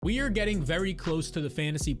We are getting very close to the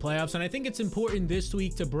fantasy playoffs, and I think it's important this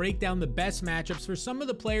week to break down the best matchups for some of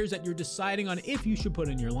the players that you're deciding on if you should put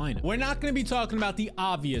in your lineup. We're not going to be talking about the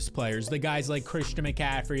obvious players, the guys like Christian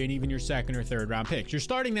McCaffrey and even your second or third round picks. You're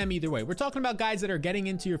starting them either way. We're talking about guys that are getting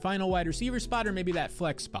into your final wide receiver spot or maybe that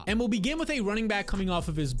flex spot. And we'll begin with a running back coming off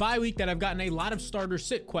of his bye week that I've gotten a lot of starter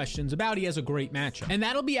sit questions about. He has a great matchup. And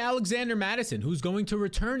that'll be Alexander Mattison, who's going to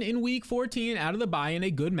return in week 14 out of the bye in a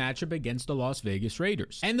good matchup against the Las Vegas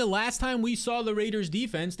Raiders. And the last time we saw the Raiders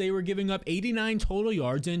defense, they were giving up 89 total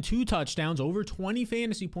yards and 2 touchdowns, over 20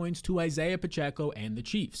 fantasy points to Isaiah Pacheco and the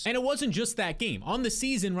Chiefs. And it wasn't just that game. On the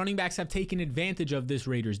season, running backs have taken advantage of this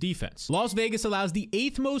Raiders defense. Las Vegas allows the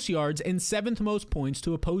 8th most yards and 7th most points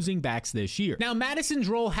to opposing backs this year. Now, Mattison's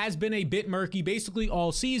role has been a bit murky basically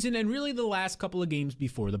all season and really the last couple of games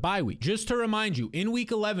before the bye week. Just to remind you, in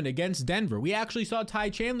week 11 against Denver, we actually saw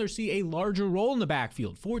Ty Chandler see a larger role in the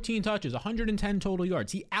backfield. 14 touches, 110 total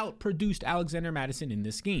yards. He outproduced Alexander Mattison in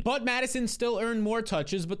this game. But Mattison still earned more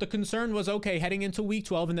touches, but the concern was, okay, heading into week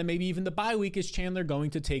 12 and then maybe even the bye week, is Chandler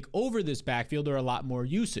going to take over this backfield or a lot more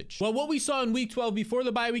usage? Well, what we saw in week 12 before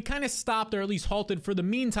the bye week kind of stopped or at least halted for the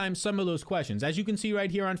meantime some of those questions. As you can see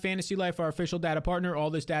right here on Fantasy Life, our official data partner,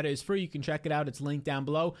 all this data is free. You can check it out. It's linked down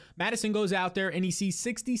below. Mattison goes out there and he sees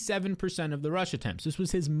 67% of the rush attempts. This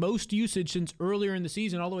was his most usage since earlier in the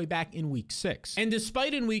season, all the way back in week 6. And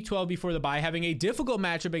despite in week 12 before the bye having a difficult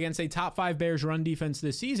matchup against a top 5 Bears run defense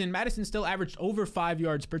this season, Mattison still averaged over 5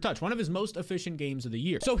 yards per touch, one of his most efficient games of the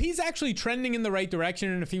year. So he's actually trending in the right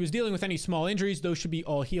direction, and if he was dealing with any small injuries, those should be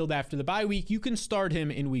all healed after the bye week. You can start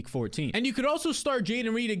him in week 14. And you could also start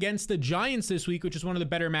Jayden Reed against the Giants this week, which is one of the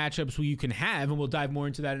better matchups you can have, and we'll dive more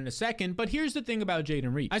into that in a second. But here's the thing about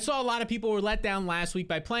Jayden Reed. I saw a lot of people were let down last week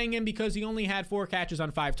by playing him because he only had 4 catches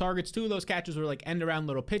on 5 targets. 2 of those catches were like end around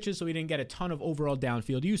little pitches, so he didn't get a ton of overall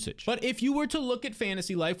downfield usage. But if you were to look at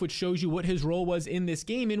Fantasy Life, which shows you what his role was in this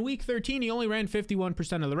game, in week 13, he only ran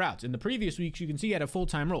 51% of the routes. In the previous weeks, you can see he had a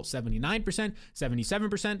full-time role, 79%,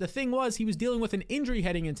 77%. The thing was, he was dealing with an injury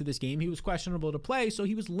heading into this game. He was questionable to play, so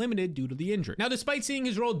he was limited due to the injury. Now, despite seeing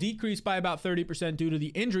his role decrease by about 30% due to the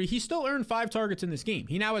injury, he still earned 5 targets in this game.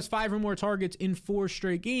 He now has 5 or more targets in 4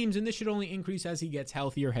 straight games, and this should only increase as he gets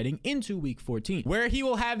healthier heading into week 14, where he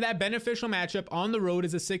will have that beneficial matchup on the road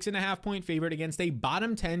as a 6.5-point favorite against a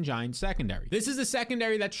bottom 10 Giants secondary. This is a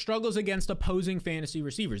secondary that struggles against opposing fantasy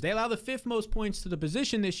receivers. They allow the 5th most points to the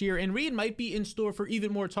position this year, and Reed might be in store for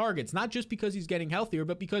even more targets, not just because he's getting healthier,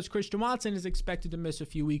 but because Christian Watson is expected to miss a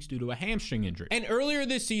few weeks due to a hamstring injury. And earlier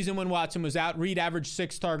this season when Watson was out, Reed averaged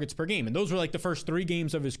 6 targets per game, and those were like the first 3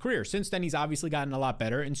 games of his career. Since then, he's obviously gotten a lot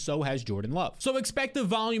better, and so has Jordan Love. So expect the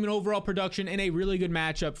volume and overall production in a really good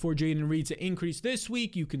matchup for Jayden Reed to increase this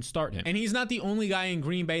week. You can start him. And he's not the only guy in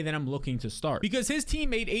Green Bay that I'm looking to start, because his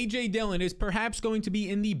teammate A.J. Dillon is perhaps going to be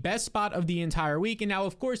in the best spot of the entire week. And now,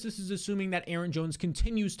 of course, this is assuming that Aaron Jones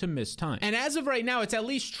continues to miss time. And as of right now, it's at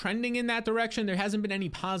least trending in that direction. There hasn't been any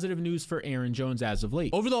positive news for Aaron Jones as of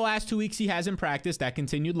late. Over the last 2 weeks, he hasn't practiced. That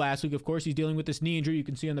continued last week. Of course, he's dealing with this knee injury. You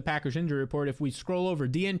can see on the Packers injury report, if we scroll over,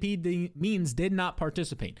 DNP means did not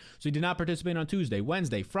participate. So he did not participate on Tuesday,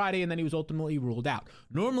 Wednesday, Friday, and then he was ultimately ruled out.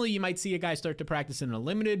 Normally, you might see a guy start to practice in a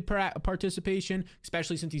limited participation,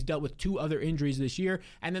 especially since he's dealt with 2 other injuries this year,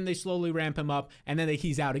 and then they slowly ramp him up, and then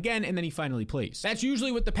he's out again, and then he finally plays. That's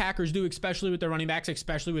usually what the Packers do, especially with their running backs,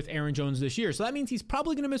 especially with Aaron Jones this year. So that means he's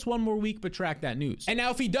probably going to miss 1 more week, but track that news. And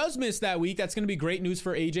now if he does miss that week, that's going to be great news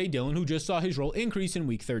for A.J. Dillon, who just saw his role increase in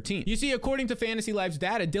week 13. You see, according to Fantasy Life's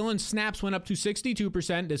data, Dillon's snaps went up to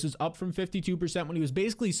 62%. This is up from 52% when he was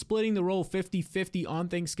basically splitting the role 50-50 on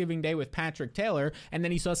Thanksgiving Day with Patrick Taylor, and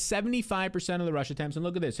then he saw 75% of the rush attempts. And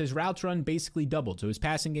look at this, his routes run basically doubled, so his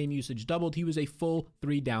passing game usage doubled. He was a full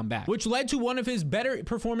 3-down back, which led to one of his better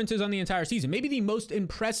performances on the entire season. Maybe the most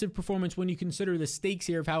impressive performance when you consider the stakes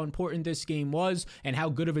here of how important this game was and how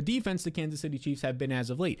good of a defense the Kansas City Chiefs have been as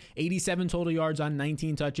of late. 87 total yards on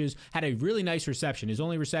 19 touches, had a really nice reception. His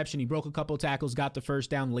only reception, he broke a couple of tackles, got the first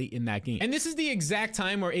down late in that game. And this is the exact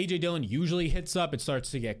time where A.J. Dillon usually hits up. It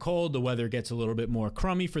starts to get cold. The weather gets a little bit more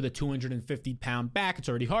crummy for the 250-pound back. It's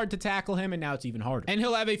already hard to tackle him, and now it's even harder. And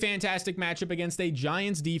he'll have a fantastic matchup against a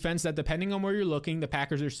Giants defense that, depending on where you're looking, the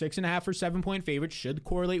Packers are 6.5 or 7-point favorites, should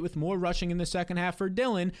correlate with more rushing in the second half for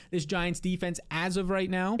Dillon. This Giants defense, as of right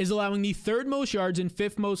now, is allowing the 3rd most yards and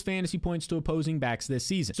 5th most fantasy points to opposing backs this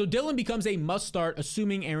season. So Dillon becomes a must start,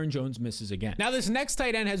 assuming Aaron Jones misses again. Now, this next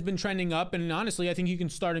tight end has been trending up, and honestly, I think you can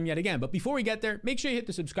start him yet again. But before we get there, make sure you hit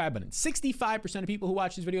the subscribe button. 65% of people who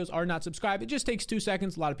watch these videos are not subscribed. It just takes 2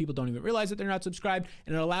 seconds. A lot of people don't even realize that they're not subscribed,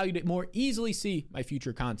 and it'll allow you to more easily see my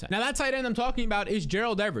future content. Now, that tight end I'm talking about is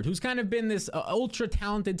Gerald Everett, who's kind of been this ultra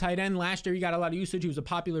talented tight end. Last year, he got got a lot of usage. He was a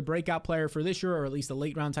popular breakout player for this year, or at least a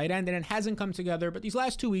late round tight end, and it hasn't come together, but these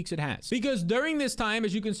last 2 weeks it has. Because during this time,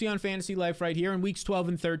 as you can see on Fantasy Life right here, in weeks 12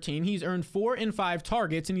 and 13, he's earned 4 and 5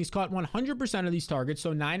 targets, and he's caught 100% of these targets,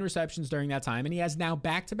 so 9 receptions during that time, and he has now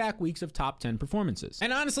back-to-back weeks of top 10 performances.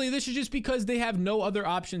 And honestly, this is just because they have no other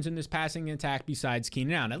options in this passing attack besides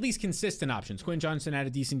Keenan Allen, at least consistent options. Quinn Johnson had a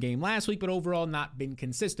decent game last week, but overall not been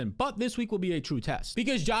consistent. But this week will be a true test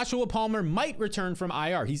because Joshua Palmer might return from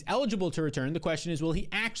IR. He's eligible to return. The question is, will he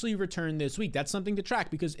actually return this week? That's something to track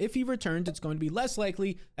because if he returns, it's going to be less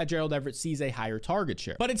likely that Gerald Everett sees a higher target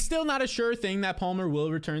share. But it's still not a sure thing that Palmer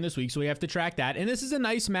will return this week, so we have to track that. And this is a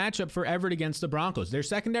nice matchup for Everett against the Broncos. Their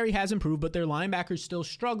secondary has improved, but their linebackers still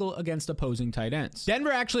struggle against opposing tight ends.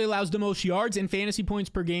 Denver actually allows the most yards and fantasy points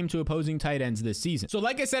per game to opposing tight ends this season. So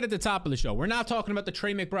like I said at the top of the show, we're not talking about the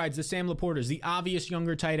Trey McBrides, the Sam Laportas, the obvious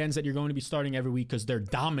younger tight ends that you're going to be starting every week because they're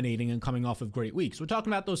dominating and coming off of great weeks. We're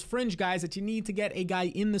talking about those fringe guys that you need to get a guy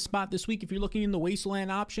in the spot this week. If you're looking in the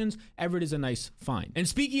wasteland options, Everett is a nice find. And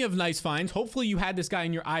speaking of nice finds, hopefully you had this guy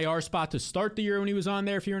in your IR spot to start the year when he was on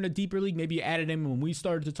there. If you're in a deeper league, maybe you added him when we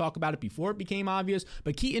started to talk about it before it became obvious.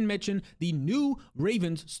 But Keaton Mitchell, the new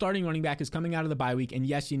Ravens starting running back, is coming out of the bye week, and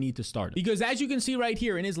yes, you need to start him. Because as you can see right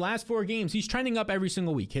here, in his last 4 games, he's trending up every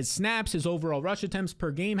single week. His snaps, his overall rush attempts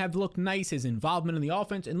per game have looked nice, his involvement in the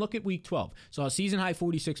offense, and look at week 12. Saw a season high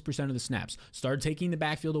 46% of the snaps. Started taking the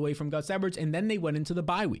backfield away from Gus Edwards, and then they went into the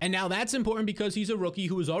bye week. And now that's important because he's a rookie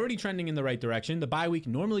who is already trending in the right direction. The bye week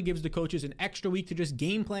normally gives the coaches an extra week to just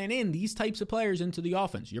game plan in these types of players into the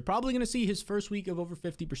offense. You're probably going to see his first week of over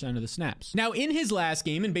 50% of the snaps. Now, in his last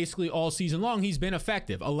game, and basically all season long, he's been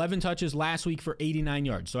effective. 11 touches last week for 89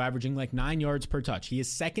 yards, so averaging like 9 yards per touch. He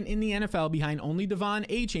is second in the NFL behind only Devon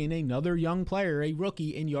Achane, another young player, a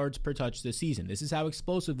rookie in yards per touch this season. This is how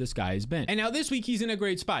explosive this guy has been. And now this week, he's in a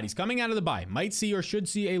great spot. He's coming out of the bye. Might see or should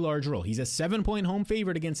see a large role. He's a 7-point home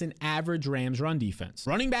favorite against an average Rams run defense.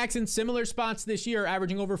 Running backs in similar spots this year,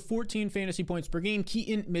 averaging over 14 fantasy points per game.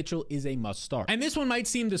 Keaton Mitchell is a must start. And this one might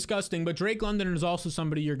seem disgusting, but Drake London is also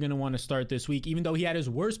somebody you're going to want to start this week, even though he had his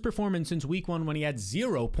worst performance since week 1 when he had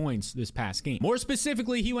 0 points this past game. More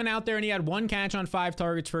specifically, he went out there and he had 1 catch on 5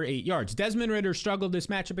 targets for 8 yards. Desmond Ridder struggled. This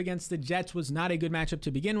matchup against the Jets was not a good matchup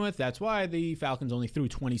to begin with. That's why the Falcons only threw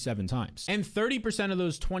 27 times. And 30% of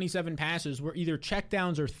those 27 passes were either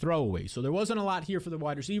checkdowns or throwaways. So there wasn't a lot here for the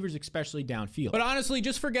wide receivers, especially downfield. But honestly,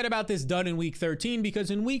 just forget about this dud in week 13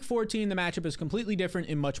 because in week 14, the matchup is completely different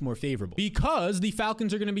and much more favorable because the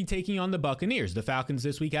Falcons are going to be taking on the Buccaneers. The Falcons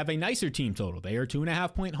this week have a nicer team total. They are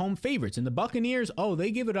 2.5-point home favorites, and the Buccaneers,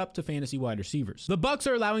 they give it up to fantasy wide receivers. The Bucs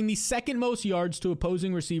are allowing the 2nd most yards to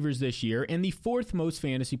opposing receivers this year and the 4th most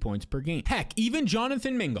fantasy points per game. Heck, even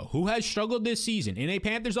Jonathan Mingo, who has struggled this season in a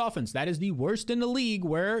Panthers offense that is the worst in the league,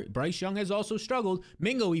 where Bryce Young has also struggled,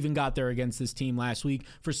 Mingo even got there against this team last week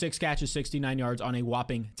for 6 catches, 69 yards on a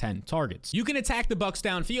whopping 10 targets. You can attack the Bucs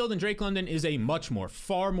downfield, and Drake London is a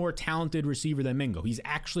far more talented receiver than Mingo. He's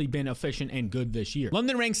actually been efficient and good this year.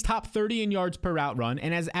 London ranks top 30 in yards per route run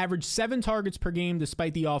and has averaged 7 targets per game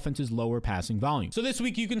despite the offense's lower passing volume. So this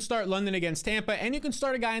week you can start London against Tampa, and you can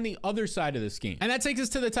start a guy on the other side of this game. And that takes us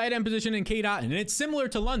to the tight end position in Cade Otton, and it's similar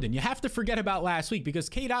to London. You have to forget about last week because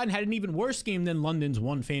Cade Otton had an even worse game than London's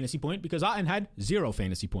 1 fantasy point because Otton had 0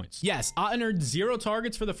 fantasy points. Yes, Otton earned 0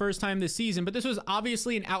 targets for the first time this season, but this was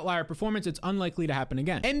obviously an outlier performance. It's unlikely to happen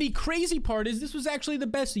again. And the crazy part is this was actually the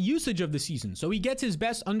best usage of the season. So he gets his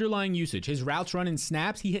best underlying usage. His routes run in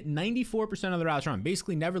snaps, he hit 94% of the routes run,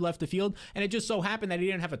 basically never left the field, and it just so happened that he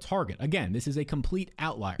didn't have a target. Again, this is a complete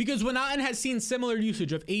outlier. Because when Otton has seen similar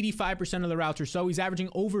usage of 85% of the routes or so, he's averaging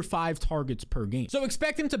over 5 targets per game. So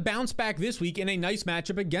expect him to bounce back this week in a nice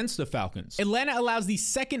matchup against the Falcons. Atlanta allows the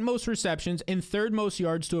 2nd most receptions and 3rd most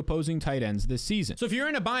yards to opposing tight ends this season. So if you're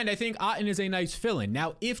in a bind, I think Otton is a nice fill-in.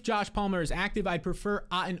 Now, if Josh Palmer is active, I'd prefer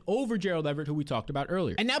Otton over Gerald Everett, who we talked about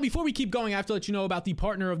earlier. And now, before we keep going, I have to let you know about the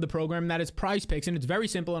partner of the program, and that is Prize Picks. And it's very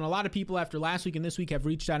simple. And a lot of people after last week and this week have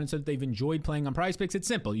reached out and said that they've enjoyed playing on Prize Picks. It's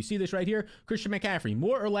simple. You see this right here. Christian McCaffrey,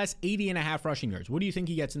 more or less 80.5 rushing yards. What do you think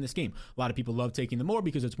he gets in this game? A lot of people love taking the more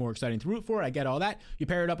because it's more exciting to root for. I get all that. You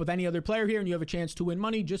pair it up with any other player here and you have a chance to win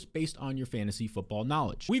money just based on your fantasy football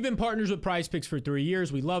knowledge. We've been partners with Prize Picks for 3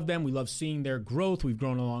 years. We love them. We love seeing their growth. We've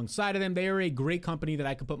grown alongside of them. They are a great company that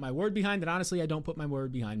I could put my word behind, and honestly, I don't put my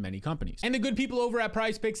word behind many companies. And the good people over at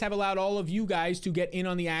Prize Picks have allowed all of you guys to get in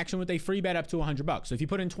on the action with a free bet up to $100. So if you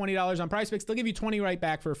put in $20 on Prize Picks, they'll give you $20 right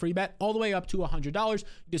back for a free bet, all the way up to $100. You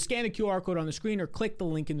just scan the QR code on the screen or click the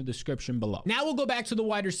link in the description below. Now we'll go back to the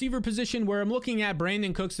wide receiver position, where I'm looking at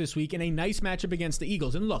Brandon Cooks this week in a nice matchup against the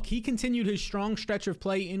Eagles. And look, he continued his strong stretch of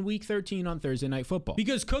play in week 13 on Thursday Night Football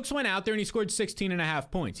because Cooks went out there and he scored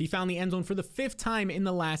 16.5 points. points. He found the end zone for the 5th time in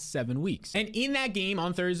the last 7 weeks. And in that game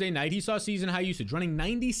on Thursday night, he saw season high usage, running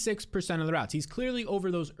 96% of the routes. He's clearly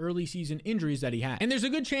over those early season injuries that he had. And there's a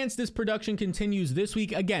good chance this production continues this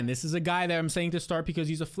week. Again, this is a guy that I'm saying to start because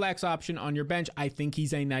he's a flex option on your bench. I think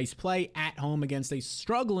he's a nice play at home against a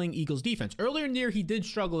struggling Eagles defense. Earlier in the year, he did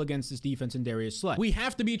struggle against this defense in Darius Slay. We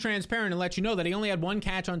have to be transparent and let you know that he only had 1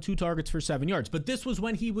 catch on 2 targets for 7 yards. But this was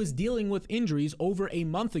when he was dealing with injuries over a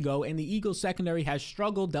month ago, and the Eagles secondary has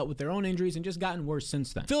struggled, dealt with their own injuries, and just gotten worse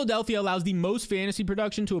since then. Philadelphia allows the most fantasy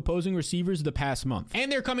production to opposing receivers the past month.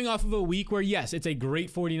 And they're coming off of a week where, yes, it's a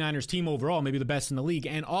great 49ers team overall, maybe the best in the league,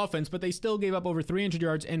 and offense, but they still gave up over 300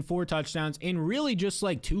 yards and 4 touchdowns in really just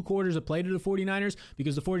like 2 quarters of play to the 49ers,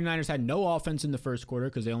 because the 49ers had no offense in the first quarter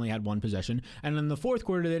because they only had 1 possession, and in the fourth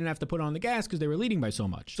quarter they didn't have to put on the gas because they were leading by so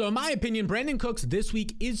much. So in my opinion, Brandin Cooks this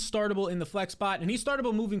week is startable in the flex spot, and he's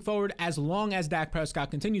startable moving forward as long as Dak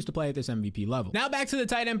Prescott continues to play at this MVP level. Now back to the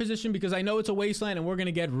tight end position, because I know it's a wasteland and we're going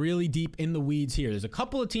to get really deep in the weeds here. There's a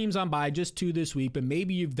couple of teams on bye, just 2 this week, but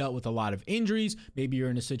maybe you've dealt with a lot of injuries. Maybe you're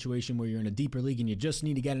in a situation where you're in a deeper league and you just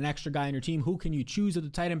need to get an extra guy in your team. Who can you choose at the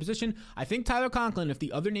tight end position? I think Tyler Conklin, if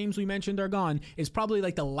the other names we mentioned are gone, is probably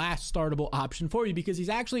like the last startable option for you because he's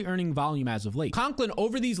actually earning volume as of late. Conklin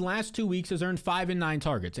over these last 2 weeks has earned 5 and 9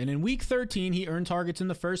 targets, and in week 13 he earned targets in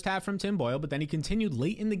the first half from Tim Boyle, but then he continued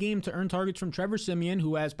late in the game to earn targets from Trevor Siemian,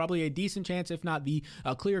 who has probably a decent chance, if not the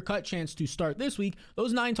clear-cut chance to start this week.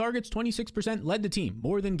 Those 9 targets, 26%, led the team,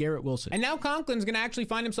 more than Garrett Wilson. And now Conklin's going to actually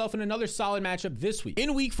find himself in another solid matchup this week.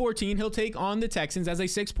 In week 14, he'll take on the Texans as a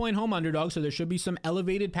 6-point home underdog, so there should be some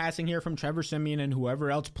elevated passing here from Trevor Siemian and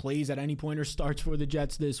whoever else plays at any point or starts for the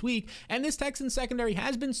Jets this week. And this Texans secondary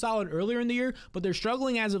has been solid earlier in the year, but they're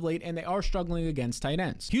struggling as of late, and they are struggling against tight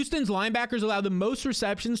ends. Houston's linebackers allow the most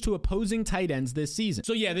receptions to opposing tight ends this season.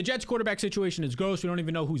 So yeah, the Jets quarterback situation is gross. We don't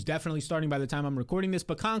even know who's definitely starting by the time I'm recording this,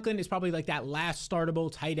 but Conklin is probably like that last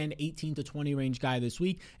startable tight end 18 to 20 range guy this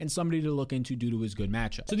week, and somebody to look into due to his good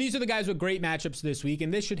matchup. So these are the guys with great matchups this week,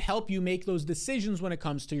 and this should help you make those decisions when it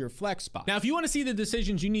comes to your flex spot. Now, if you want to see the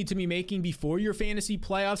decisions you need to be making before your fantasy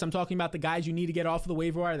playoffs, I'm talking about the guys you need to get off of the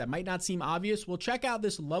waiver wire that might not seem obvious, well, check out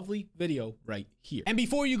this lovely video right here. And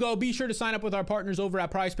before you go, be sure to sign up with our partners over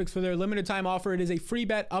at PrizePicks for their limited time offer. It is a free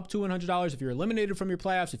bet up to $100 if you're eliminated from your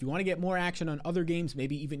playoffs. If you want to get more action on other games,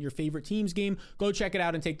 maybe even your favorite team's game, go check it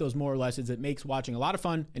out and take those more or less. It makes watching a lot of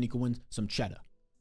fun, and you can win some cheddar.